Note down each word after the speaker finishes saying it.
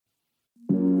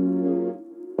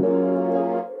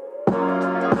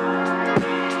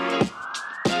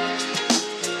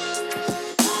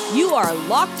are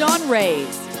Locked On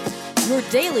Rays, your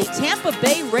daily Tampa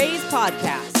Bay Rays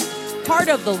podcast. Part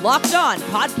of the Locked On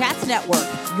Podcast Network,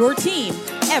 your team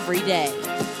every day.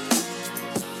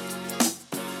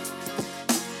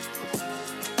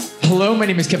 Hello, my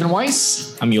name is Kevin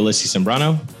Weiss. I'm Ulysses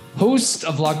Sembrano, host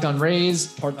of Locked On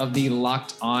Rays, part of the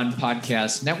Locked On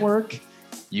Podcast Network.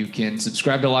 You can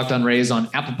subscribe to Locked On Rays on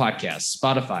Apple Podcasts,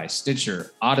 Spotify,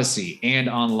 Stitcher, Odyssey, and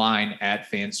online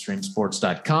at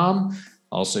fanstreamsports.com.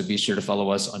 Also, be sure to follow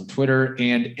us on Twitter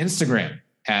and Instagram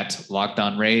at Locked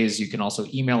On Rays. You can also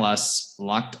email us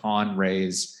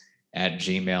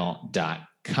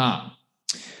lockedonrays@gmail.com.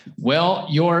 Well,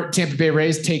 your Tampa Bay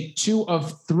Rays take 2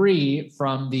 of 3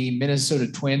 from the Minnesota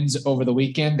Twins over the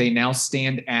weekend. They now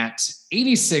stand at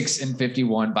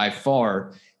 86-51, by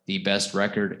far the best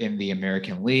record in the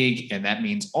American League. And that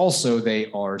means also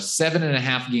they are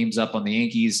 7.5 games up on the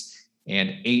Yankees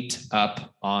and 8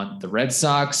 up on the Red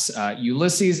Sox.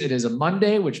 Ulysses, it is a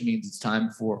Monday, which means it's time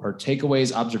for our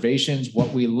takeaways, observations,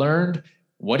 what we learned.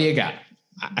 What do you got?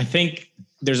 I think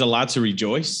there's a lot to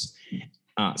rejoice,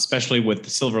 especially with the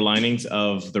silver linings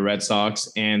of the Red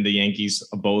Sox and the Yankees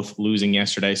both losing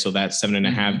yesterday. So that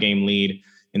 7.5 game lead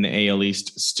in the AL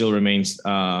East still remains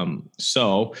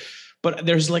but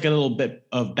there's like a little bit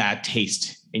of bad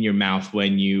taste in your mouth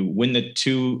when you win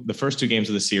the first 2 games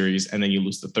of the series and then you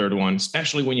lose the third one,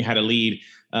 especially when you had a lead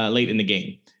late in the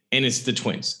game, and it's the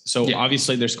Twins. So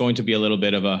Obviously there's going to be a little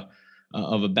bit of a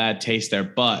bad taste there.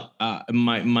 But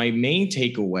my main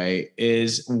takeaway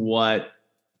is what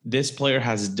this player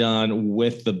has done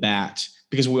with the bat,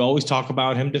 because we always talk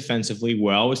about him defensively.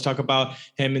 We always talk about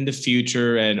him in the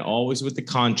future and always with the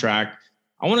contract.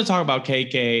 I want to talk about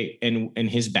KK and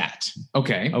his bat.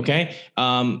 Okay.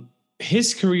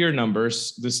 His career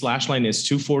numbers, the slash line is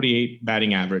 248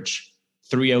 batting average,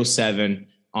 307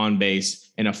 on base,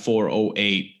 and a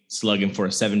 408 slugging for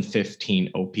a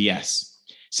 715 OPS.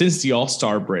 Since the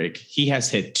All-Star break, he has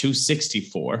hit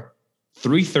 264,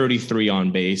 333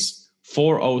 on base,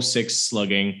 406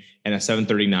 slugging, and a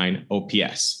 739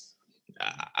 OPS.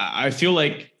 I feel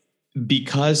like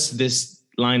because this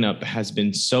lineup has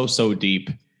been so deep,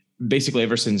 basically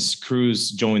ever since Cruz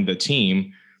joined the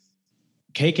team,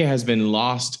 KK has been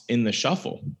lost in the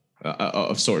shuffle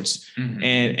of sorts. Mm-hmm.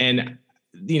 And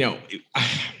you know,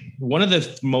 one of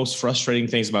the most frustrating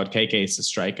things about KK is the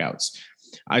strikeouts.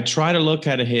 I try to look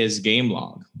at his game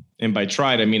log, and by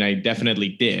tried, I mean I definitely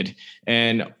did.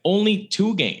 And only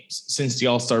 2 games since the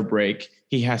All-Star break,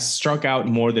 he has struck out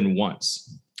more than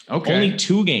once. Okay. Only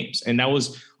 2 games. And that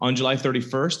was on July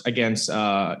 31st against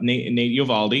Nate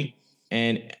Eovaldi,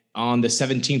 and on the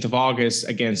 17th of August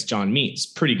against John Means.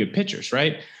 Pretty good pitchers,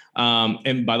 right?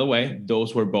 And by the way,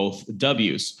 those were both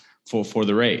W's for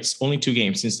the Rays. Only 2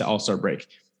 games since the All-Star break.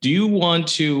 Do you want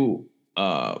to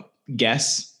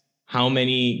guess how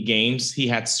many games he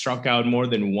had struck out more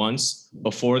than once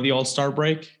before the All-Star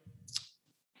break?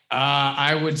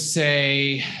 I would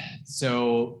say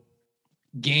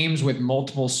games with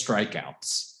multiple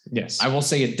strikeouts. Yes. I will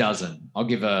say a dozen. I'll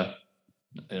give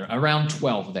around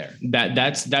 12 there.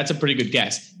 That's a pretty good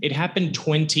guess. It happened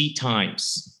 20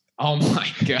 times. Oh my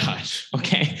gosh.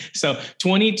 Okay. So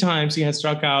 20 times he has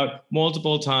struck out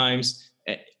multiple times,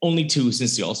 only 2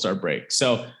 since the All-Star break.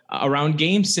 So around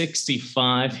game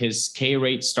 65, his K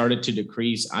rate started to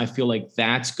decrease. I feel like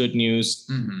that's good news.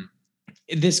 Mm-hmm.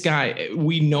 This guy,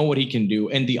 we know what he can do.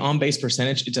 And the on-base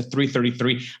percentage, it's a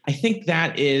 333. I think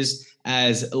that is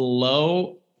as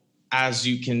low as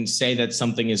you can say that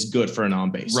something is good for an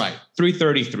on-base. Right.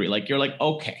 333. Like, you're like,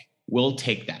 okay, we'll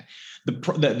take that.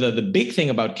 The big thing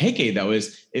about KK, though,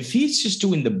 is if he's just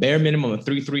doing the bare minimum of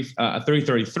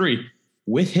 333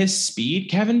 with his speed,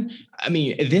 Kevin, I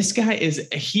mean, this guy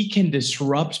he can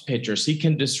disrupt pitchers. He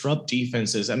can disrupt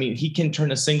defenses. I mean, he can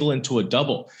turn a single into a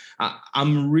double.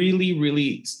 I'm really,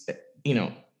 really,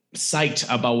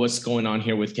 psyched about what's going on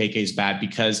here with KK's bat,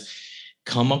 because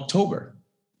come October,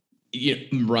 it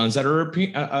runs at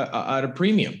a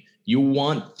premium. You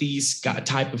want these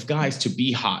type of guys to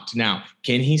be hot. Now,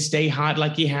 can he stay hot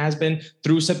like he has been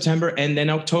through September and then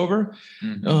October?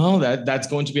 Mm-hmm. Oh, that's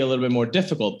going to be a little bit more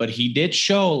difficult. But he did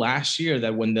show last year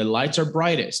that when the lights are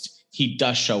brightest, he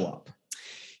does show up.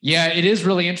 Yeah, it is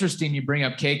really interesting you bring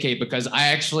up KK, because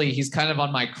he's kind of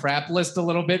on my crap list a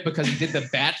little bit, because he did the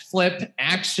bat flip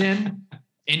action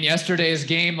in yesterday's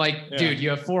game. Dude, you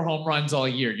have 4 home runs all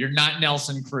year. You're not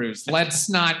Nelson Cruz. Let's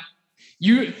not.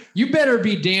 You better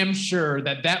be damn sure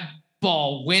that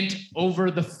ball went over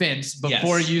the fence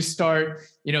before you start,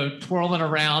 twirling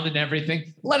around and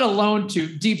everything, let alone to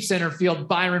deep center field,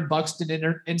 Byron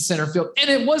Buxton in center field. And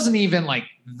it wasn't even like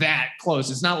that close.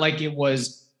 It's not like it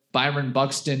was Byron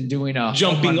Buxton doing a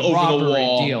jumping over the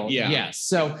wall deal. Yeah. Yes.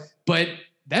 So, but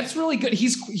that's really good.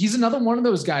 He's another one of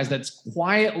those guys that's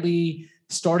quietly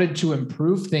started to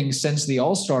improve things since the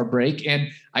All-Star break. And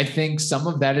I think some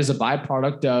of that is a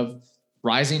byproduct of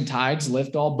rising tides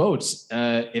lift all boats.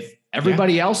 If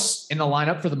everybody else in the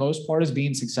lineup for the most part is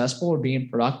being successful or being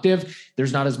productive,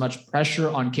 there's not as much pressure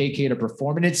on KK to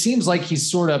perform. And it seems like he's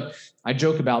sort of, I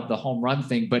joke about the home run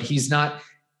thing, but he's not,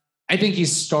 I think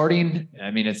he's starting.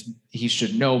 I mean, he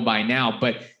should know by now,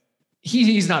 but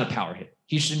he's not a power hitter.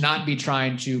 He should not be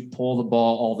trying to pull the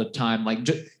ball all the time. Like,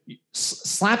 just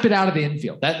slap it out of the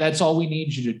infield. That's all we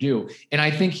need you to do. And I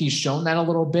think he's shown that a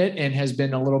little bit and has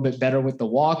been a little bit better with the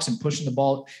walks and pushing the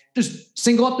ball. Just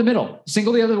single up the middle,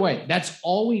 single the other way. That's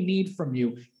all we need from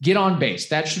you. Get on base.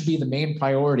 That should be the main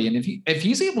priority. And if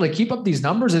he's able to keep up these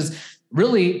numbers, is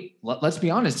really, let's be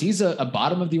honest, he's a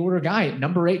bottom of the order guy,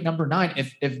 number 8, number 9.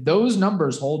 If those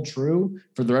numbers hold true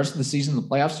for the rest of the season, the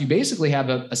playoffs, you basically have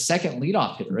a second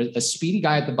leadoff hitter, a speedy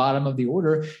guy at the bottom of the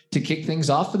order to kick things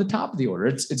off for the top of the order.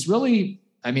 It's really,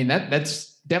 I mean,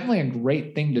 that's definitely a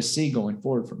great thing to see going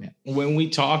forward from him. When we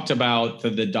talked about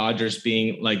the Dodgers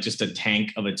being like just a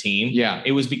tank of a team,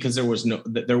 it was because there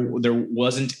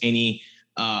wasn't any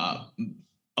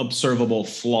observable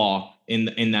flaw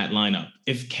in that lineup.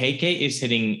 If KK is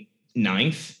hitting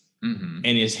 9th and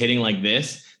is hitting like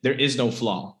this, there is no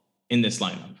flaw in this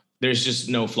lineup. There's just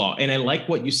no flaw. And I like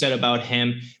what you said about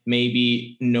him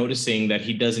maybe noticing that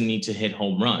he doesn't need to hit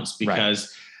home runs,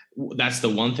 because that's the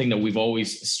one thing that we've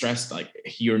always stressed. Like,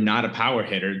 you're not a power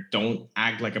hitter. Don't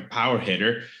act like a power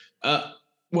hitter.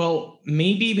 Well,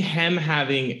 maybe him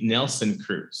having Nelson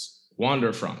Cruz,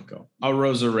 Wander Franco,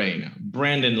 Arozarena,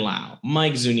 Brandon Lau,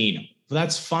 Mike Zunino.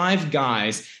 That's 5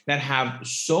 guys that have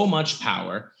so much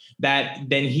power that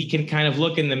then he can kind of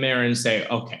look in the mirror and say,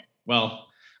 okay, well,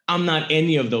 I'm not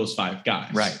any of those 5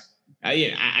 guys. Right.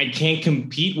 I can't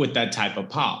compete with that type of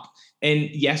pop. And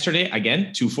yesterday,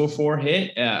 again, 2-for-4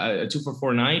 hit, a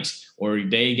 2-for-4 night or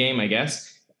day game, I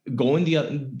guess, going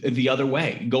the other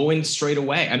way, going straight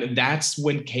away. I mean, that's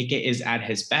when KK is at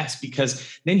his best,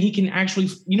 because then he can actually,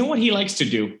 you know what he likes to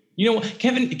do? You know what?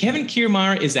 Kevin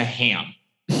Kiermaier is a ham.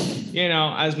 You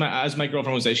know, as my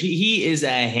girlfriend would say, he is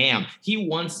a ham. He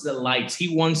wants the lights.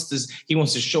 He wants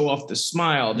to show off the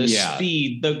smile, the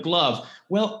speed, the glove.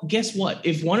 Well, guess what?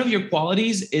 If one of your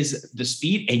qualities is the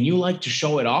speed and you like to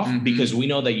show it off, because we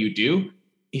know that you do,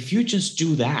 if you just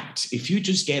do that, if you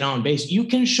just get on base, you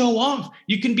can show off.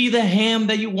 You can be the ham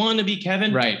that you want to be,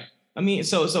 Kevin. Right. I mean,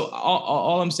 so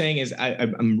all I'm saying is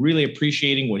I'm really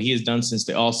appreciating what he has done since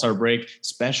the All-Star break,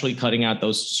 especially cutting out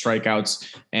those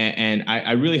strikeouts. And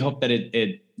I really hope that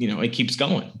it keeps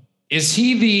going. Is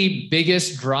he the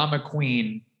biggest drama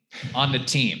queen on the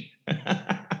team?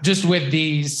 Just with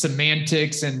the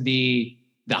semantics and the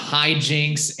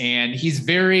hijinks, and he's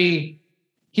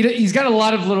got a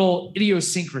lot of little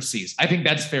idiosyncrasies. I think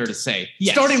that's fair to say.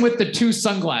 Yes. Starting with the 2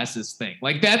 sunglasses thing,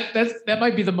 like that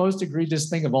might be the most egregious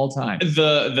thing of all time.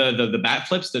 The bat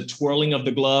flips, the twirling of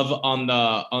the glove on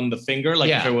the finger,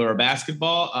 like if it were a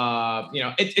basketball.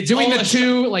 It's doing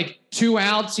the 2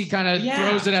 outs. He kind of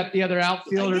throws it at the other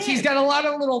outfielders. He's got a lot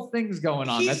of little things going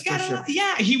on. That's for sure.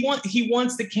 He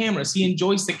wants the cameras. He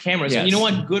enjoys the cameras. Yes. And you know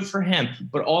what? Good for him.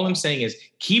 But all I'm saying is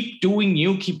keep doing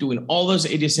you. Keep doing all those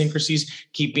idiosyncrasies.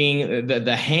 Keep being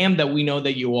the ham that we know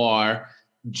that you are.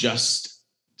 Just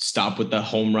stop with the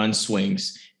home run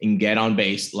swings and get on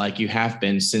base like you have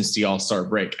been since the All-Star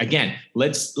break. Again,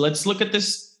 let's look at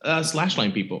this slash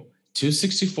line, people.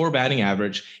 264 batting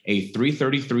average, a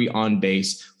 333 on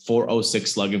base,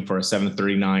 406 slugging for a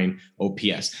 739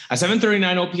 OPS. A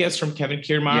 739 OPS from Kevin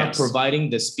Kiermaier, providing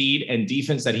the speed and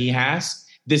defense that he has.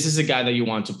 This is a guy that you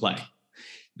want to play.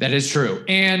 That is true.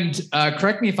 And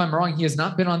correct me if I'm wrong, he has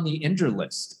not been on the injured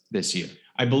list this year.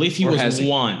 I believe he was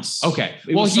once. Okay.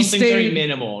 Well, he stayed very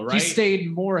minimal, right? He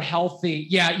stayed more healthy.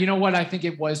 Yeah. You know what? I think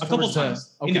it was a couple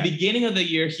times. Okay. In the beginning of the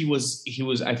year, he was,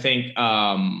 I think,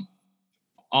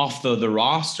 off the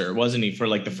roster, wasn't he, for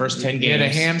like the first 10 games? He had a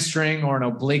hamstring or an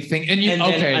oblique thing. And then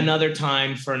another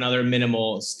time for another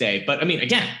minimal stay. But I mean,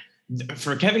 again,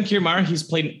 for Kevin Kiermaier, he's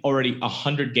played already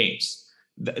 100 games.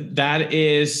 That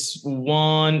is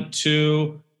 1,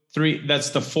 2, 3.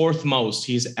 That's the 4th most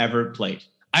he's ever played.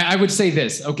 I would say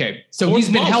this. Okay. So he's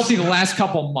been healthy the last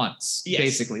couple months,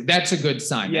 basically. That's a good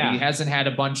sign. Yeah. He hasn't had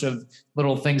a bunch of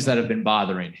little things that have been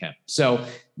bothering him. So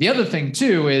the other thing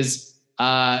too is,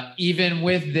 even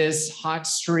with this hot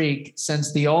streak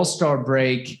since the All-Star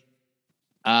break,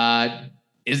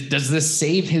 does this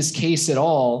save his case at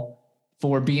all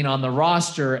for being on the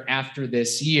roster after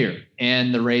this year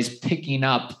and the Rays picking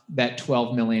up that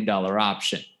 $12 million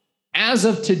option? as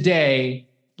of today,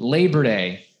 Labor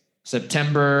Day,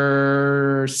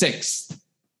 September 6th,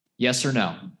 yes or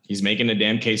no? He's making a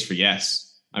damn case for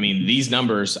yes. I mean, these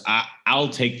numbers, I'll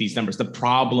take these numbers. The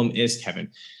problem is, Kevin,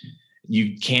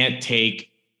 you can't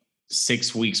take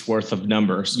 6 weeks worth of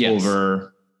numbers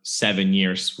over 7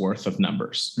 years worth of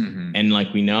numbers. Mm-hmm. And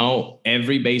like we know,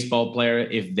 every baseball player,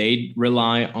 if they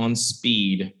rely on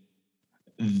speed,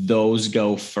 those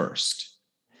go first.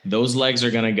 Those legs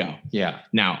are going to go. Yeah.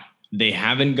 Now, they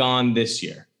haven't gone this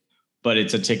year, but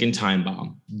it's a ticking time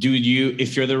bomb.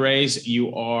 If you're the Rays,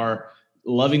 you are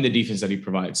loving the defense that he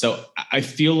provides. So I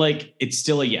feel like it's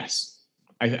still a yes.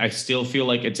 I still feel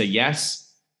like it's a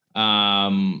yes.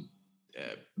 But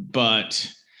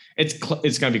it's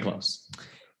going to be close.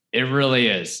 It really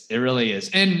is. It really is.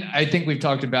 And I think we've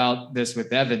talked about this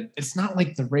with Evan. It's not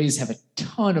like the Rays have a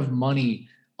ton of money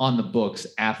on the books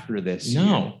after this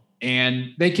year.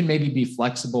 And they can maybe be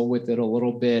flexible with it a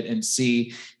little bit and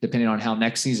see, depending on how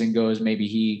next season goes, maybe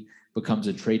he becomes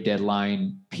a trade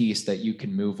deadline piece that you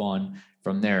can move on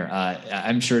from there.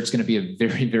 I'm sure it's going to be a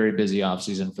very, very busy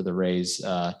offseason for the Rays,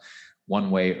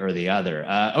 one way or the other.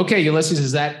 Okay, Ulysses,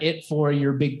 is that it for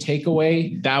your big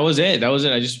takeaway? That was it.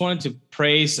 I just wanted to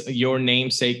praise your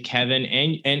namesake, Kevin,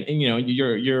 and you know,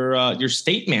 your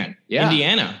state man,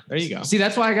 Indiana. There you go. See,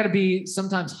 that's why I got to be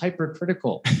sometimes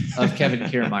hypercritical of Kevin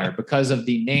Kiermaier because of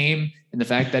the name and the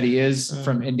fact that he is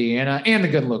from Indiana and the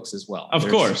good looks as well. Of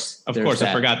course. I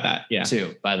forgot that. Yeah.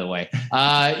 Too, by the way.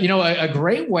 A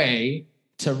great way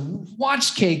to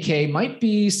watch KK might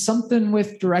be something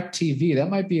with DirecTV.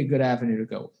 That might be a good avenue to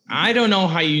go. I don't know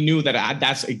how you knew that.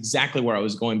 That's exactly where I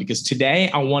was going, because today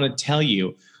I want to tell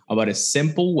you about a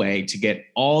simple way to get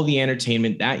all the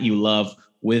entertainment that you love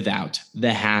without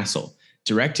the hassle.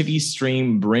 DirecTV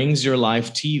Stream brings your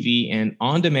live TV and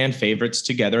on-demand favorites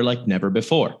together like never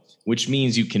before, which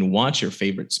means you can watch your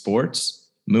favorite sports,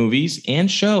 movies, and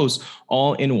shows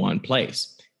all in one place.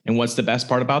 And what's the best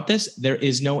part about this? There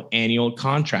is no annual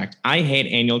contract. I hate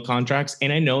annual contracts,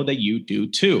 and I know that you do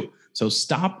too. So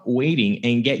stop waiting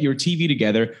and get your TV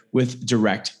together with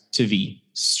DirecTV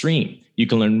Stream. You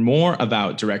can learn more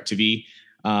about DirecTV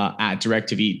at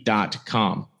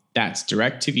directtv.com. That's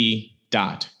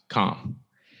directtv.com.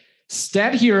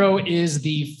 Stat Hero is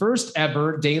the first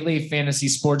ever daily fantasy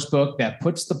sports book that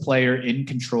puts the player in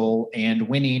control and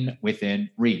winning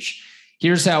within reach.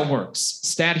 Here's how it works.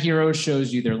 Stat Hero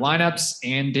shows you their lineups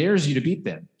and dares you to beat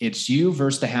them. It's you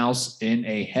versus the house in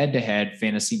a head-to-head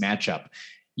fantasy matchup.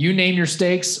 You name your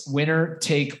stakes, winner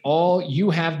take all.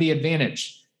 You have the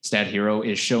advantage. Stat Hero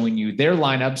is showing you their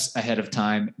lineups ahead of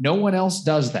time. No one else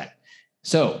does that.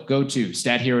 So go to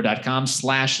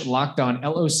stathero.com/lockedon,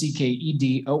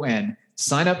 LOCKEDON.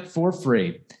 Sign up for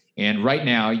free. And right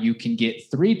now you can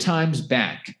get 3 times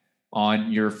back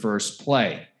on your first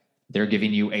play. They're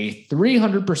giving you a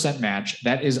 300% match.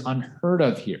 That is unheard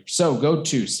of here. So go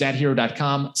to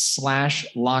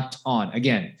stathero.com/lockedon.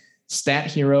 Again,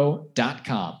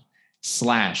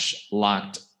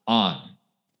 stathero.com/lockedon.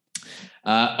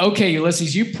 Okay,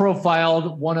 Ulysses, you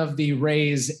profiled one of the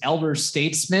Rays' elder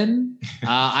statesmen.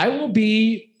 I will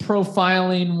be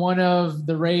profiling one of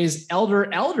the Rays'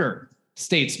 elder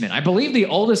statesmen. I believe the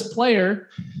oldest player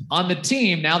on the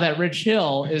team, now that Rich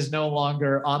Hill is no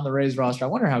longer on the Rays roster. I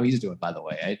wonder how he's doing, by the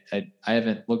way. I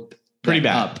haven't looked pretty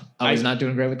bad up. I was not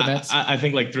doing great with the Mets. I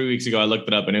think like 3 weeks ago, I looked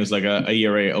it up and it was like a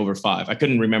ERA over 5. I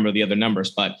couldn't remember the other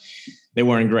numbers, but they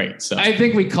weren't great. So I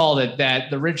think we called it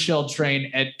that the Rich Hill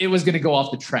train, it was going to go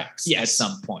off the tracks at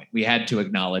some point. We had to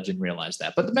acknowledge and realize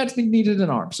that. But the Mets needed an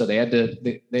arm, so they had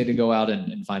to go out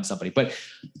and find somebody. But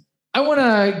I want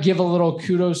to give a little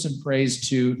kudos and praise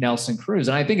to Nelson Cruz.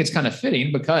 And I think it's kind of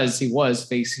fitting because he was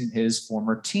facing his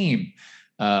former team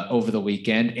over the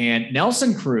weekend. And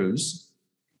Nelson Cruz,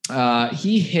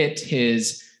 he hit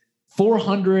his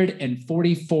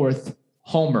 444th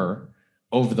homer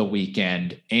over the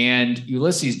weekend. And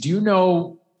Ulysses, do you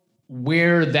know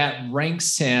where that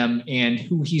ranks him and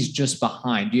who he's just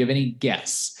behind? Do you have any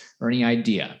guess or any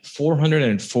idea?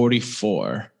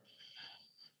 444.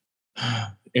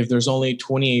 If there's only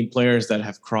 28 players that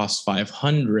have crossed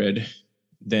 500,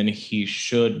 then he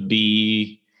should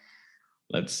be,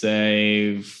 let's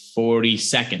say,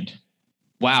 42nd.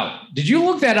 Wow. Did you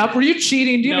look that up? Were you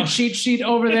cheating? Do you have a cheat sheet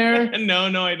over there? No,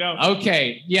 I don't.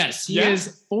 Okay. Yes, he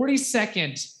is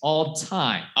 42nd all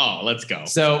time. Oh, let's go.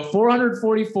 So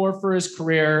 444 for his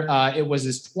career. It was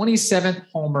his 27th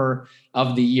homer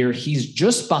of the year. He's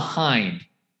just behind.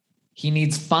 He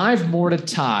needs 5 more to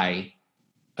tie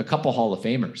a couple Hall of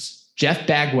Famers, Jeff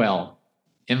Bagwell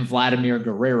and Vladimir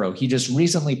Guerrero. He just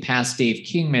recently passed Dave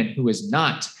Kingman, who is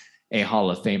not a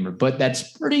Hall of Famer, but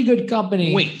that's pretty good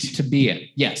company to be in.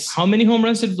 Yes. How many home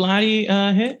runs did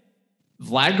Vladdy hit?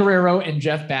 Vlad Guerrero and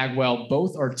Jeff Bagwell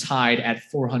both are tied at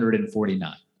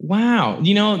 449. Wow.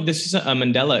 This is a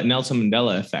Nelson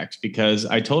Mandela effect, because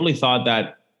I totally thought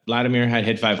that Vladimir had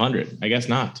hit 500. I guess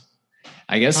not.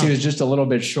 I guess he was just a little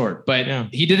bit short, but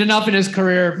he did enough in his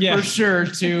career for sure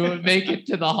to make it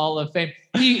to the Hall of Fame.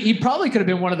 He probably could have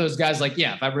been one of those guys like,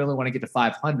 if I really want to get to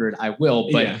 500, I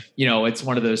will. But, it's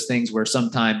one of those things where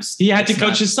sometimes he had to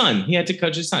coach his son.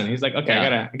 He's like, okay,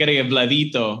 I gotta get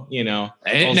Vladito, Now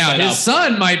his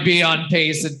son might be on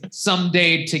pace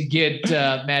someday to get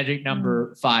magic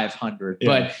number 500. Yeah.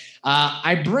 But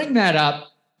I bring that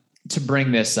up to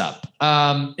bring this up.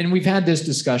 And we've had this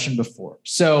discussion before.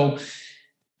 So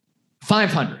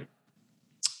 500.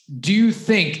 Do you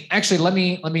think, actually, let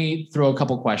me throw a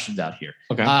couple questions out here.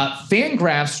 Okay.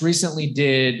 Fangraphs recently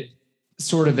did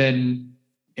sort of an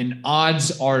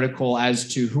odds article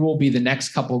as to who will be the next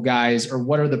couple guys, or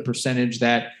what are the percentage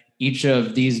that each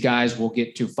of these guys will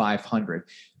get to 500.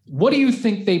 What do you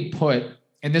think they put,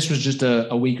 and this was just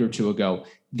a week or two ago,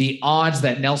 the odds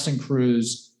that Nelson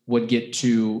Cruz would get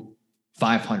to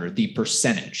 500, the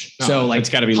percentage. So it's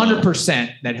got to be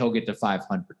 100% that he'll get to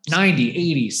 500, 90,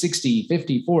 80, 60,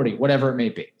 50, 40, whatever it may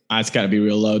be. It's got to be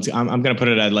real low. I'm going to put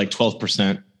it at like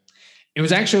 12%. It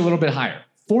was actually a little bit higher,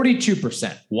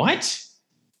 42%. What?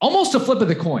 Almost a flip of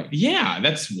the coin. Yeah,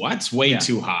 that's way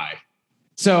too high.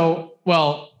 So,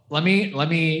 let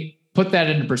me put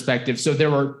that into perspective. So there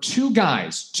were two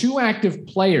active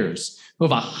players who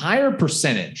have a higher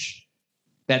percentage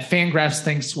that Fangraphs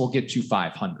thinks will get to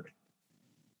 500.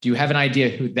 Do you have an idea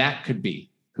who that could be?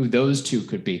 Who those two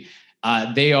could be?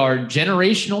 They are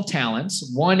generational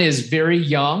talents. One is very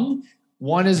young.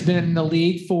 One has been in the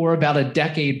league for about a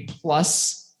decade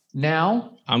plus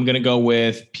now. I'm going to go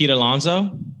with Pete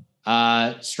Alonso.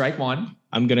 Strike one.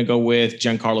 I'm going to go with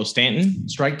Giancarlo Stanton.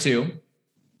 Strike two.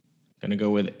 Going to go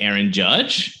with Aaron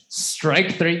Judge.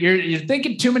 Strike three. You're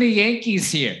thinking too many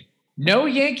Yankees here. No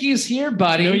Yankees here,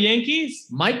 buddy. No Yankees?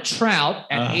 Mike Trout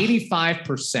at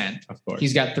 85%. Of course.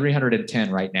 He's got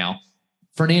 310 right now.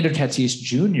 Fernando Tatis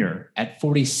Jr. at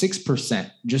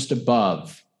 46%, just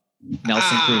above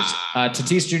Nelson Cruz.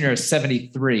 Tatis Jr. is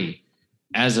 73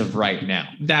 as of right now.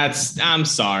 I'm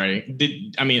sorry.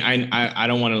 I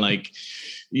don't want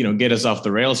to get us off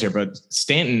the rails here, but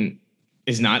Stanton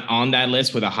is not on that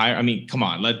list with a higher. Come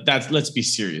on. Let's be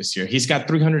serious here. He's got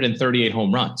 338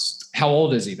 home runs. How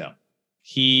old is he though?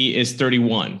 He is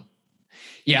 31.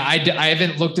 Yeah, I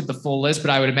haven't looked at the full list, but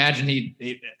I would imagine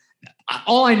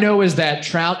all I know is that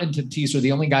Trout and Tatis are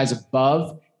the only guys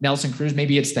above Nelson Cruz.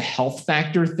 Maybe it's the health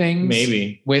factor thing.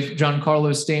 Maybe with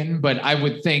Giancarlo Stanton, but I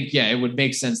would think, it would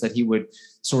make sense that he would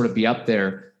sort of be up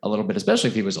there a little bit, especially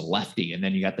if he was a lefty and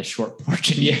then you got the short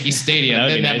porch in Yankee Stadium.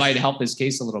 Then that might help his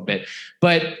case a little bit.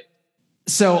 But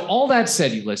so all that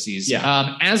said, Ulysses,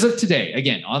 as of today,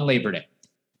 again, on Labor Day,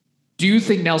 do you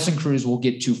think Nelson Cruz will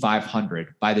get to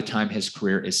 500 by the time his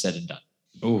career is said and done?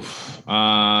 Oof.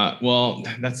 Well,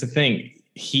 that's the thing.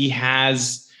 He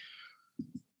has.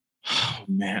 Oh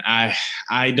man,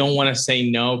 I don't want to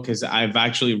say no, because I've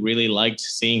actually really liked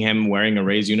seeing him wearing a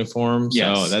Rays uniform.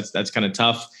 Yes. So that's kind of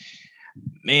tough.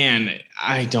 Man,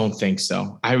 I don't think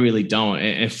so. I really don't.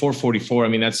 And 444.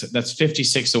 That's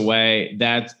 56 away.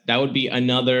 That would be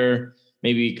another.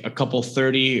 Maybe a couple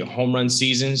 30 home run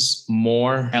seasons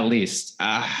more. At least.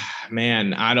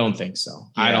 Man, I don't think so.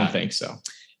 Yeah. I don't think so.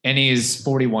 And he's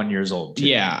 41 years old. Too.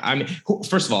 Yeah.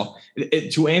 First of all,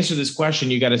 to answer this question,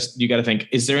 you got to think,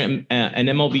 is there an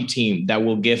MLB team that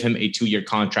will give him a 2-year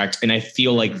contract? And I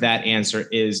feel like that answer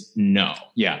is no.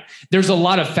 Yeah. There's a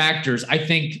lot of factors. I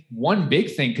think one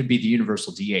big thing could be the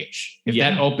universal DH. If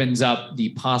that opens up the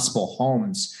possible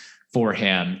homes for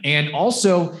him. And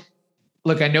also,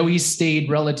 look, I know he's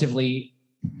stayed relatively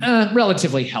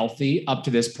healthy up to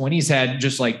this point. He's had,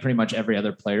 just like pretty much every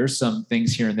other player, some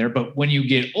things here and there. But when you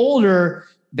get older,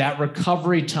 that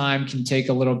recovery time can take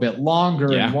a little bit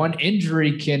longer. Yeah. And one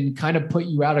injury can kind of put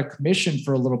you out of commission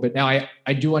for a little bit. Now,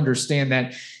 I do understand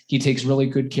that he takes really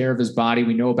good care of his body.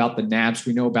 We know about the naps.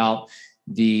 We know about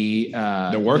the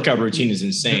workout routine is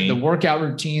insane. The workout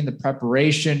routine, the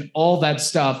preparation, all that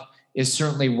stuff is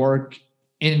certainly working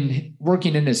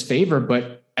in his favor,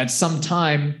 but at some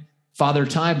time, Father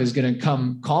Time is going to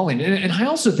come calling. And I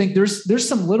also think there's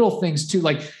some little things too.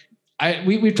 Like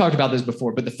we've talked about this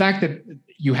before, but the fact that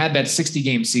you had that 60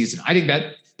 game season, I think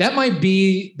that might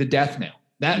be the death knell.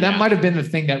 That might've been the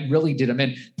thing that really did him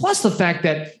in. Plus the fact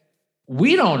that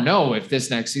we don't know if this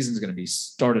next season is going to be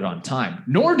started on time,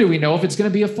 nor do we know if it's going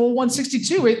to be a full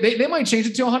 162. They might change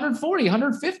it to 140,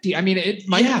 150. I mean, it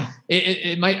might,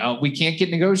 it might, we can't get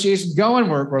negotiations going.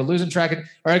 We're losing track of,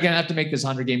 or going to have to make this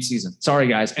 100-game season. Sorry,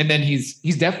 guys. And then he's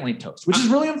definitely toast, which is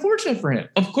really unfortunate for him.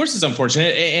 Of course it's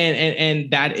unfortunate.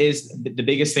 And that is the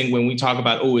biggest thing when we talk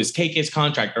about, is KK's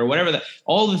contract or whatever,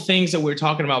 all the things that we're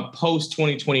talking about post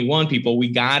 2021 people, we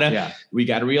gotta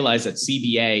realize that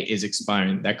CBA is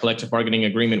expiring. That collective bargaining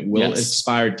agreement will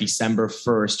expire December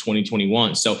 1st,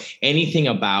 2021. So anything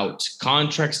about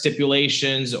contract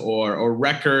stipulations or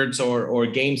records or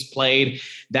games played,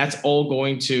 that's all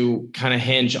going to kind of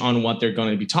hinge on what they're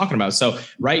going to be talking about. So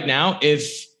right now,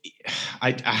 if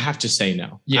I have to say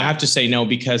no, I have to say no,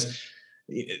 because,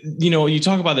 you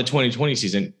talk about the 2020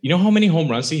 season, you know how many home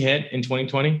runs he hit in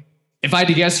 2020? If I had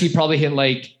to guess, he probably hit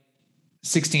like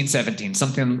 16, 17,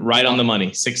 something right on the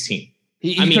money, 16.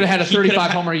 He could have had a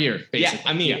 35 homer year,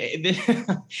 basically.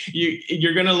 Yeah,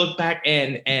 you're going to look back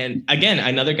and again,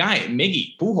 another guy,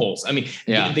 Miggy, Pujols. I mean,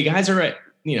 the guys are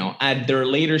at their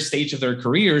later stage of their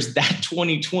careers. That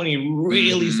 2020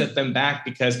 really set them back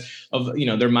because of,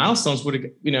 their milestones would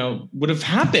have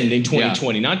happened in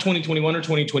 2020, not 2021 or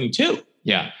 2022.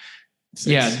 Yeah.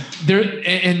 There,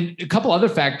 and a couple other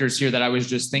factors here that I was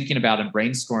just thinking about and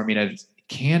brainstorming.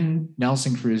 Can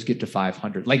Nelson Cruz get to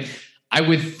 500? Like, I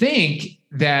would think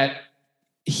that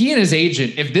he and his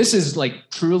agent, if this is like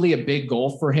truly a big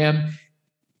goal for him,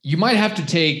 you might have to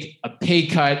take a pay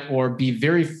cut or be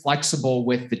very flexible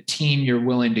with the team you're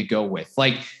willing to go with.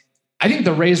 Like, I think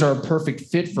the Rays are a perfect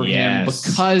fit for him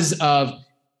because of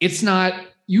it's not,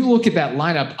 you look at that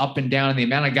lineup up and down and the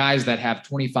amount of guys that have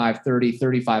 25, 30,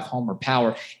 35 homer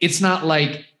power. It's not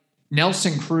like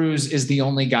Nelson Cruz is the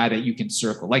only guy that you can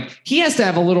circle. Like, he has to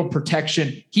have a little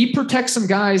protection. He protects some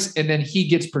guys and then he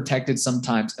gets protected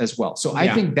sometimes as well. So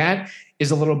I think that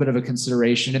is a little bit of a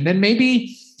consideration. And then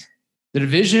maybe the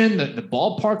division, the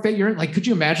ballpark that you're in, like, could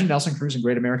you imagine Nelson Cruz in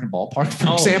Great American Ballpark,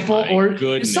 for example,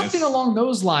 or something along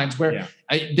those lines where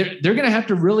they're going to have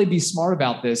to really be smart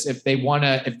about this if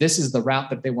this is the route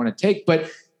that they want to take.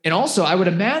 And also I would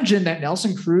imagine that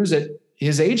Nelson Cruz at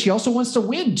his age, he also wants to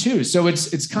win too. So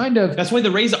it's kind of, that's why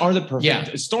the Rays are the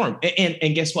perfect storm.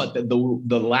 And guess what?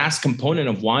 The last component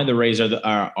of why the Rays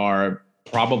are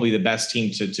probably the best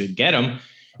team to get them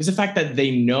is the fact that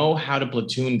they know how to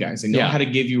platoon guys. They know how to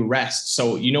give you rest.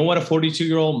 So you know what a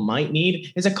 42-year-old might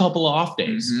need is a couple of off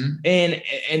days. Mm-hmm.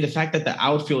 And the fact that the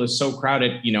outfield is so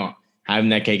crowded, having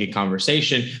that KK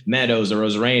conversation, Meadows,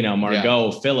 Arozarena,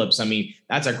 Margot, Phillips. I mean,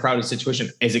 that's a crowded situation.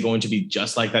 Is it going to be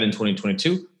just like that in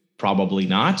 2022? Probably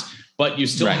not, but you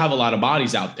still have a lot of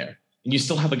bodies out there. And you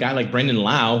still have a guy like Brendan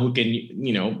Lau who can,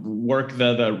 work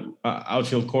the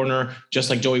outfield corner just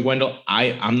like Joey Wendell.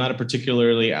 I'm not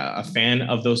particularly a fan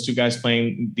of those two guys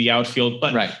playing the outfield,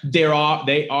 but they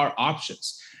are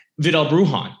options. Vidal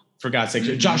Brujan, for God's sake,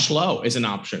 Josh Lowe is an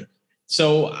option.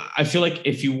 So I feel like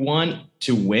if you want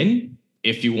to win,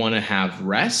 if you want to have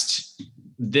rest,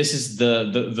 this is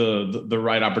the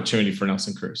right opportunity for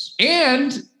Nelson Cruz.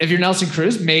 And if you're Nelson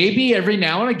Cruz, maybe every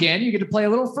now and again, you get to play a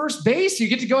little first base. You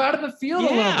get to go out in the field a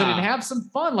little bit and have some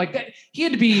fun like that. He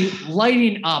had to be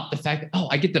lighting up the fact that,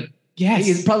 I get to,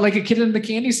 he's probably like a kid in the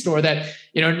candy store that,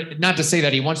 not to say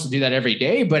that he wants to do that every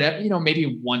day, but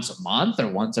maybe once a month or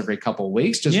once every couple of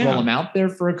weeks, just roll him out there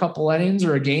for a couple innings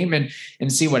or a game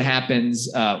and see what happens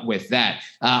with that.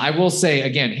 I will say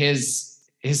again, his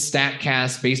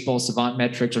StatCast baseball savant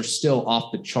metrics are still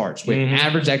off the charts with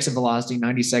average exit velocity,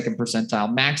 92nd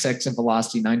percentile, max exit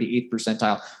velocity, 98th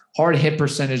percentile, hard hit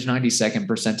percentage, 92nd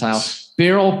percentile,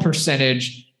 barrel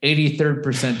percentage, 83rd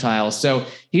percentile. So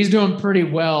he's doing pretty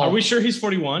well. Are we sure he's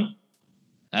 41?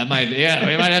 We might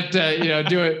have to,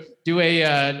 do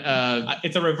a,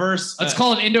 it's a reverse. Let's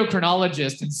call an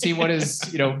endocrinologist and see what his,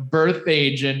 birth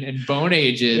age and bone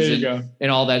age is and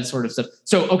all that sort of stuff.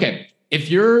 So, okay.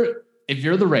 If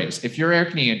you're the Rays, if you're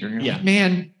Eric Neander, you're like,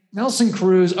 man, Nelson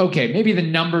Cruz, okay, maybe the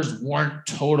numbers weren't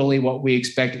totally what we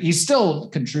expected. He's still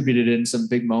contributed in some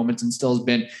big moments and still has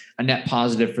been a net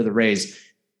positive for the Rays.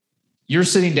 You're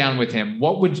sitting down with him.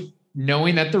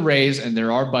 Knowing that the Rays, and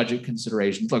there are budget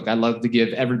considerations. Look, I'd love to give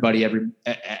everybody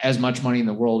as much money in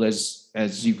the world as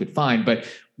you could find, but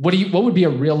what would be a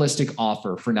realistic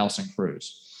offer for Nelson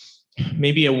Cruz?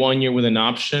 Maybe a 1 year with an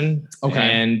option. Okay.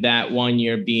 And that 1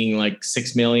 year being like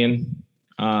 $6 million.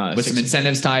 With some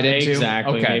incentives tied into.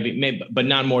 Exactly. Okay. Maybe, but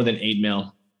not more than $8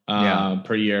 million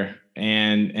per year.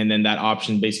 And then that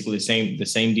option, basically the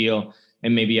same deal,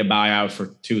 and maybe a buyout for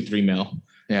 $2-3 million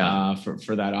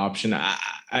for that option.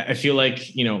 I feel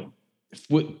like, if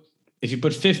you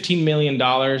put $15 million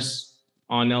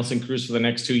on Nelson Cruz for the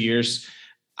next 2 years,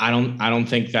 I don't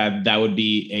think that would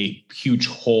be a huge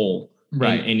hole in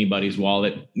anybody's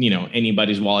wallet,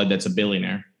 anybody's wallet that's a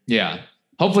billionaire. Yeah.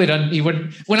 Hopefully it doesn't. He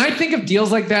would. When I think of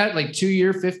deals like that, like 2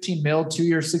 year, 15 mil, 2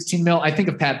 year, 16 mil, I think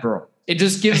of Pat Burrell. It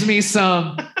just gives me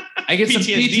I get some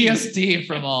PTSD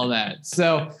from all that.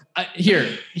 So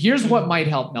here's what might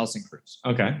help Nelson Cruz.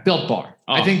 Okay. Built Bar.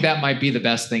 Oh. I think that might be the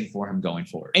best thing for him going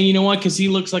forward. And you know what? Because he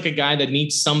looks like a guy that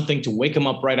needs something to wake him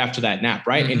up right after that nap,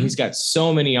 right? Mm-hmm. And he's got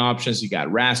so many options. You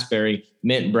got raspberry,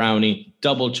 mint brownie,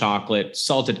 double chocolate,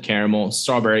 salted caramel,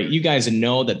 strawberry. You guys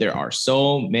know that there are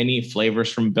so many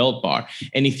flavors from Built Bar.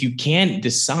 And if you can't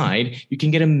decide, you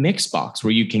can get a mix box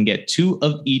where you can get 2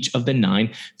 of each of the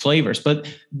 9 flavors.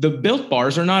 But the Built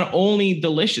Bars are not only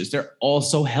delicious, they're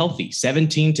also healthy.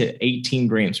 17 to 18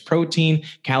 grams protein,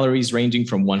 calories ranging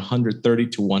from 130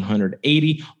 to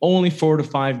 180, only 4 to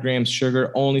 5 grams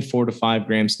sugar, only 4 to 5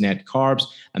 grams net carbs,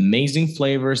 amazing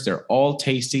flavors. They're all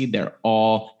tasty. They're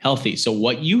all healthy. So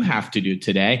what you have to do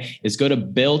today is go to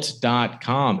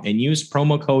built.com and use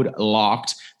promo code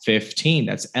LOCKED15.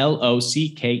 That's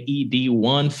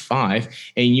LOCKED15,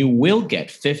 and you will get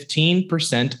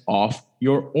 15% off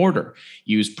your order.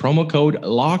 Use promo code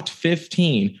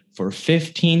LOCKED15 for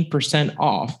 15%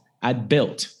 off at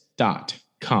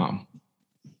built.com.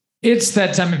 It's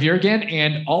that time of year again,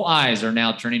 and all eyes are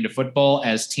now turning to football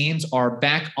as teams are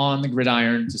back on the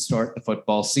gridiron to start the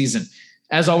football season.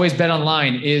 As always,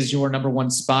 BetOnline is your number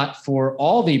one spot for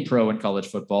all the pro and college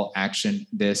football action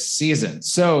this season.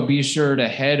 So be sure to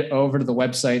head over to the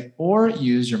website or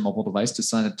use your mobile device to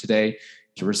sign up today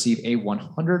to receive a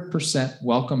 100%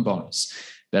 welcome bonus.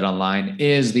 BetOnline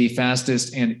is the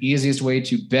fastest and easiest way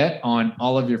to bet on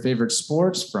all of your favorite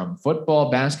sports, from football,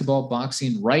 basketball,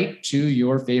 boxing, right to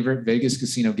your favorite Vegas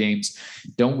casino games.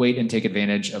 Don't wait and take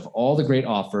advantage of all the great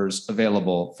offers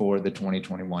available for the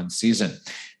 2021 season.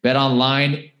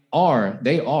 BetOnline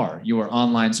are your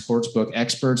online sportsbook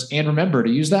experts. And remember to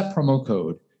use that promo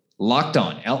code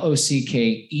LOCKEDON,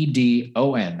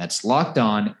 LOCKEDON. That's Locked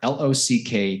On,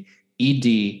 LOCKEDON.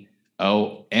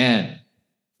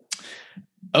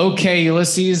 Okay,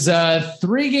 Ulysses,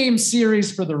 3-game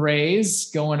series for the Rays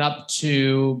going up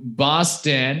to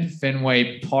Boston,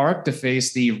 Fenway Park, to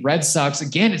face the Red Sox.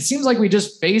 Again, it seems like we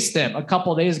just faced them a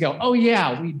couple of days ago. Oh,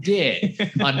 yeah, we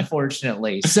did,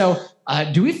 unfortunately. So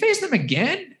do we face them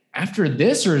again after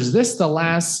this, or is this the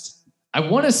last? I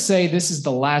want to say this is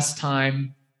the last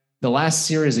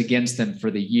series against them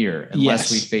for the year, unless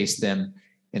we face them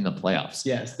in the playoffs.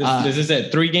 Yes. This is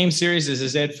it. 3-game series. This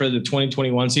is it for the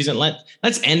 2021 season.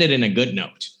 Let's end it in a good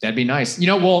note. That'd be nice.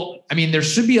 There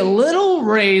should be a little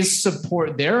Rays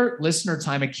support there. Listener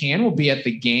Ty McCann will be at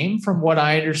the game, from what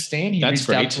I understand. He reached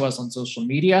out to us on social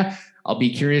media. I'll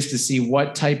be curious to see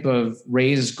what type of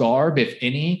Rays garb, if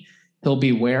any, he'll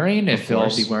be wearing. If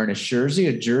he'll be wearing a jersey.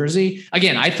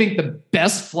 Again, I think the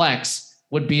best flex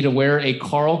would be to wear a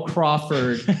Carl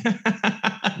Crawford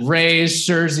Rays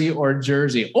jersey, or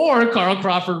Carl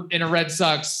Crawford in a Red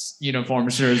Sox uniform,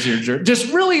 jersey, or jersey.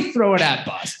 Just really throw it at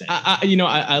Boston.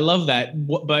 I love that,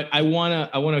 but I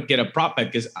wanna get a prop bet,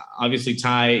 because obviously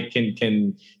Ty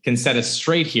can set us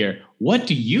straight here. What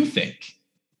do you think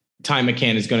Ty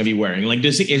McCann is going to be wearing? Like,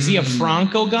 is he a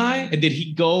Franco guy? Did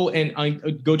he go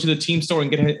and go to the team store and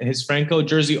get his Franco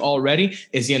jersey already?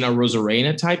 Is he a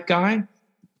Rosarena type guy?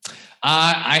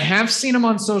 I have seen him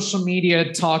on social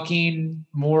media talking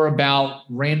more about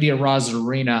Randy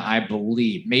Arozarena, I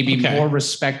believe. Maybe more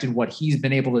respected what he's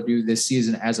been able to do this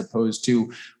season as opposed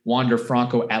to Wander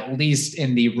Franco, at least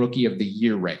in the Rookie of the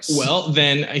Year race. Well,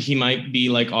 then he might be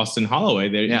like Austin Holloway.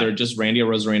 They're just Randy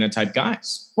Arozarena type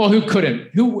guys. Well, who couldn't?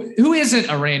 Who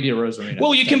isn't a Randy Arozarena?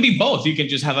 Well, you can be both. You can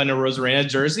just have an Arozarena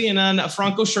jersey and a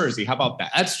Franco jersey. How about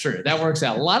that? That's true. That works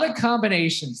out. A lot of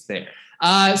combinations there.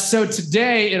 So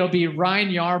today it'll be Ryan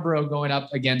Yarbrough going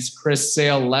up against Chris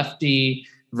Sale, lefty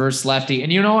versus lefty.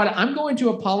 And you know what? I'm going to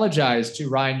apologize to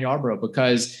Ryan Yarbrough,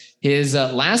 because his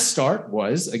last start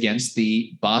was against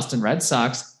the Boston Red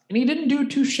Sox, and he didn't do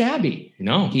too shabby.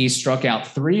 No. He struck out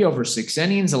 3 over 6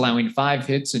 innings, allowing 5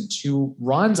 hits and 2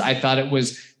 runs. I thought it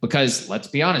was because, let's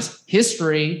be honest,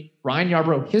 Ryan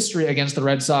Yarbrough history against the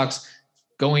Red Sox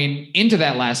going into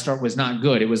that last start was not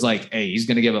good. It was like, hey, he's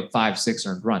going to give up 5-6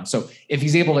 earned runs. So if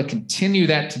he's able to continue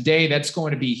that today, that's going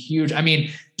to be huge. I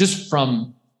mean, just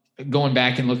from going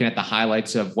back and looking at the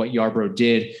highlights of what Yarbrough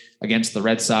did against the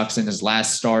Red Sox in his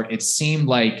last start, it seemed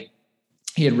like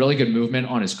he had really good movement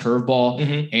on his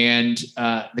curveball, and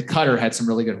the cutter had some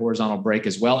really good horizontal break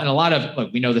as well. And a lot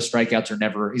of, we know the strikeouts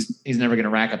are he's never going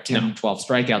to rack up 10, 12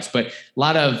 strikeouts, but a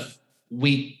lot of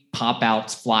weak pop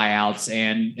outs, fly outs,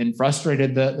 and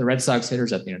frustrated the Red Sox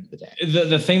hitters at the end of the day.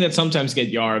 The thing that sometimes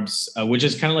get Yarbs, which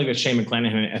is kind of like the Shane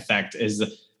McClanahan effect, is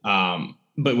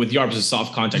but with Yarbs, is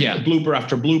soft contact, blooper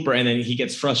after blooper, and then he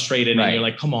gets frustrated, and you're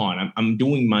like, "Come on, I'm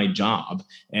doing my job,"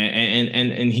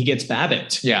 and he gets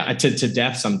BABIP'd, to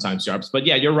death sometimes, Yarbs. But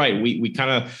yeah, you're right. We kind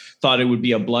of thought it would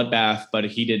be a bloodbath, but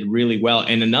he did really well.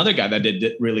 And another guy that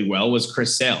did really well was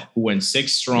Chris Sale, who went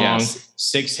 6 strong,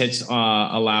 6 hits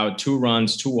allowed, 2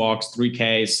 runs, 2 walks, 3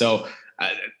 Ks. So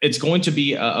it's going to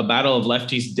be a battle of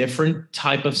lefties, different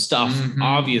type of stuff,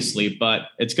 obviously,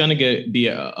 but it's going to be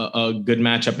a good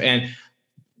matchup. And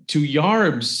to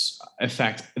Yarbs'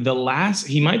 effect,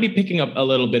 he might be picking up a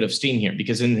little bit of steam here,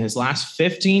 because in his last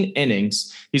 15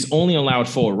 innings, he's only allowed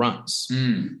 4 runs.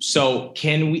 So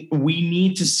we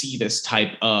need to see this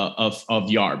type of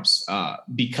Yarbs,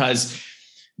 because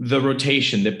the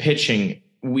rotation, the pitching,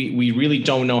 we really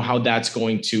don't know how that's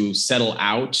going to settle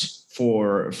out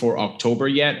for October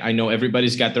yet. I know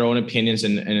everybody's got their own opinions,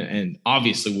 and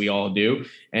obviously we all do,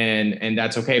 and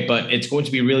that's okay. But it's going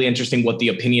to be really interesting what the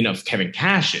opinion of Kevin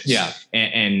Cash is,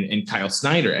 and Kyle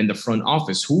Snyder and the front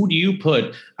office. Who do you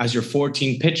put as your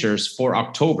 14 pitchers for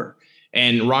October?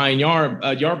 And Ryan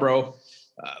Yarbrough,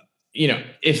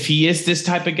 if he is this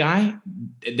type of guy,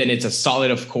 then it's a solid,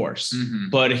 of course.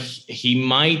 But he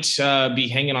might be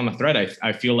hanging on a thread.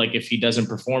 I feel like if he doesn't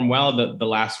perform well the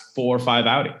last 4 or 5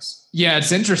 outings. Yeah,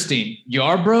 it's interesting.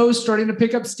 Yarbrough starting to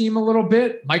pick up steam a little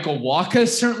bit. Michael Wacha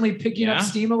certainly picking up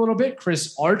steam a little bit.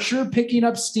 Chris Archer picking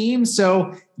up steam.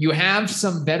 So you have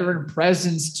some veteran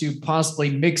presence to possibly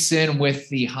mix in with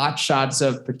the hot shots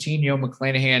of Patino,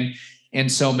 McClanahan, and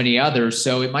so many others.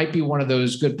 So it might be one of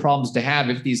those good problems to have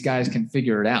if these guys can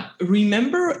figure it out.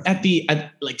 Remember at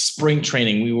like spring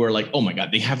training, we were like, oh my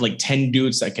God, they have like 10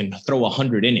 dudes that can throw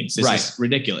 100 innings. This is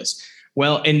ridiculous.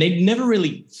 Well, and they never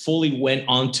really fully went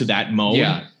onto that mode.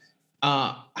 Yeah.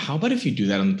 How about if you do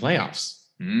that in the playoffs?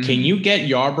 Can you get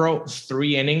Yarbrough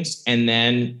 3 innings and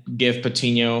then give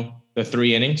Patino the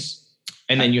 3 innings?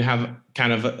 And then you have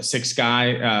kind of a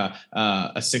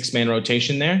 6-man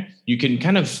rotation there. You can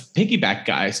kind of piggyback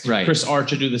guys. Right. Chris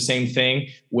Archer do the same thing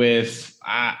with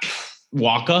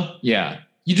Wacha. Yeah.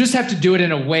 You just have to do it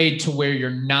in a way to where you're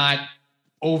not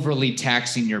overly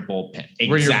taxing your bullpen,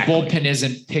 where your bullpen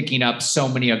isn't picking up so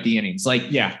many of the innings. Like,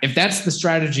 if that's the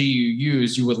strategy you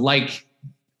use, you would like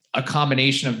a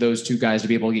combination of those 2 guys to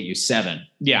be able to get you 7,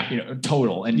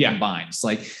 total and combines.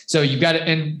 Like, so you've got it,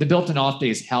 and the built-in off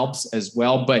days helps as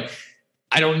well, but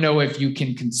I don't know if you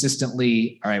can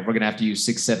consistently, all right, we're going to have to use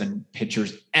 6-7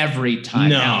 pitchers every time.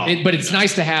 No. But it's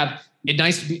nice to have,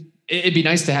 it'd be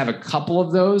nice to have a couple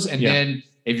of those. And then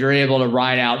if you're able to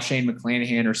ride out Shane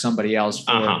McClanahan or somebody else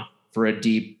for a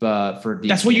deep,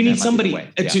 that's what you need, somebody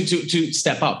to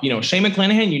step up. Shane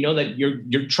McClanahan, that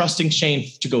you're trusting Shane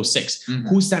to go 6.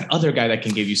 Who's that other guy that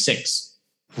can give you 6?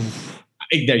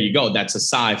 There you go. That's a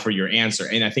sigh for your answer.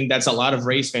 And I think that's a lot of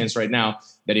Rays fans right now,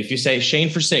 that if you say Shane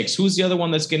for 6, who's the other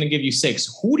one that's going to give you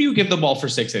 6? Who do you give the ball for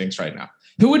 6 innings right now?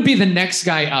 Who would be the next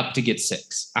guy up to get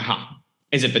 6?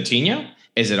 Is it Patino?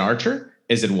 Is it Archer?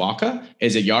 Is it Wacha?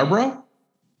 Is it Yarbrough?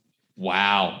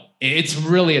 Wow. It's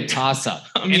really a toss-up.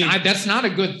 That's not a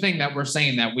good thing that we're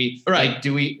saying that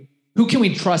who can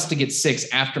we trust to get 6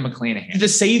 after McClanahan? The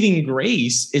saving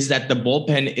grace is that the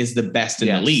bullpen is the best in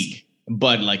the league.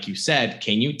 But like you said,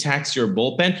 can you tax your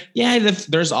bullpen? Yeah,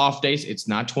 there's off days. It's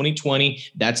not 2020.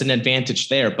 That's an advantage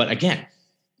there. But again,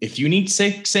 if you need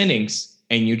 6 innings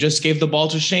and you just gave the ball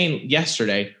to Shane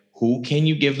yesterday, who can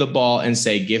you give the ball and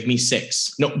say, give me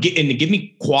 6? No, give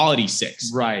me quality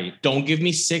 6. Right. Don't give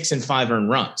me 6 and 5 earned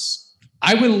runs.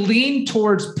 I would lean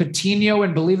towards Patino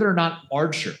and, believe it or not,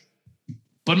 Archer.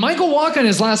 But Michael Wacha in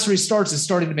his last 3 starts is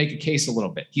starting to make a case a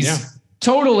little bit. He's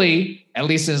totally, at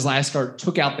least in his last start,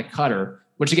 took out the cutter,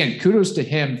 which again, kudos to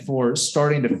him for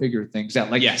starting to figure things out.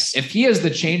 Like, if he has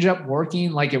the changeup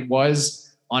working like it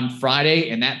was on Friday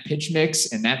and that pitch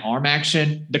mix and that arm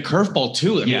action, the curveball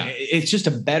too. I mean, it's just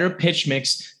a better pitch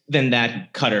mix than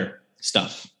that cutter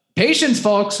stuff. Patience,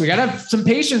 folks. We got to have some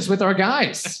patience with our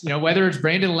guys. Whether it's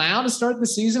Brandon Lau to start the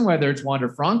season, whether it's Wander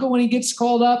Franco when he gets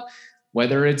called up,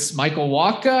 whether it's Michael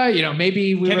Wacha,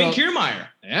 maybe Kevin Kiermaier.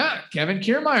 Yeah, Kevin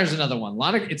Kiermaier is another one.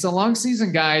 It's a long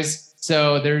season, guys.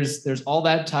 So there's all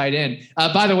that tied in.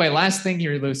 By the way, last thing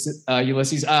here, Ulysses.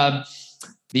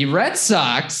 The Red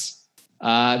Sox.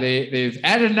 They've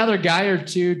added another guy or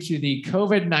 2 to the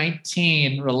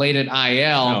COVID-19 related IL.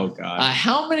 Oh God!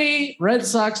 How many Red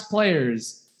Sox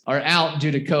players are out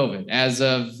due to COVID as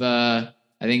of I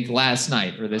think last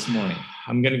night or this morning?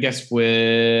 I'm gonna guess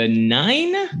with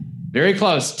 9. Very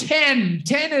close. 10.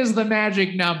 10 is the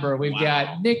magic number. We've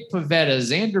got Nick Pivetta,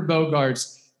 Xander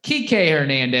Bogaerts, Kike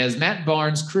Hernandez, Matt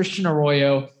Barnes, Christian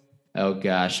Arroyo. Oh,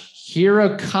 gosh.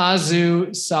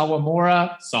 Hirokazu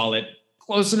Sawamura. Solid.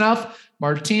 Close enough.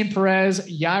 Martin Perez,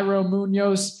 Yairo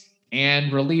Munoz,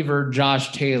 and reliever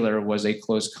Josh Taylor was a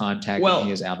close contact. Well,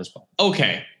 he is out as well.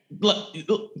 Okay.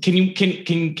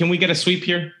 Can we get a sweep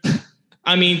here?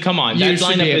 I mean, come on. That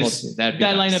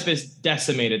lineup is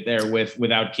decimated there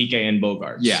without Kike and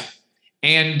Bogaerts. Yeah.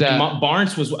 And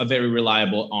Barnes was a very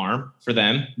reliable arm for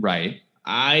them. Right.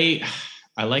 I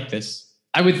like this.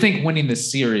 I would think winning the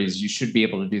series, you should be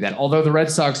able to do that. Although the Red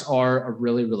Sox are a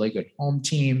really, really good home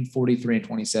team,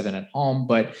 43-27 at home,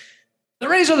 but the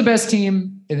Rays are the best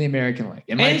team in the American League.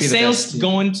 It might be the Sale's best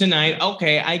going tonight.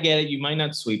 Okay, I get it. You might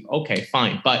not sweep. Okay,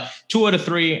 fine. But 2 out of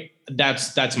 3,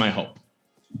 that's my hope.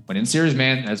 Winning series,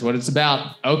 man. That's what it's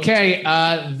about. Okay,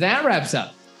 that wraps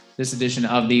up this edition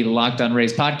of the Locked On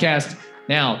Rays podcast.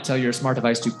 Now, tell your smart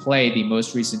device to play the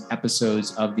most recent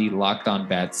episodes of the Locked On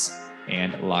Bets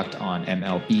and Locked On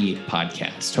MLB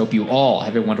podcast. Hope you all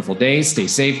have a wonderful day. Stay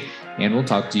safe, and we'll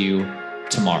talk to you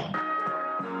tomorrow.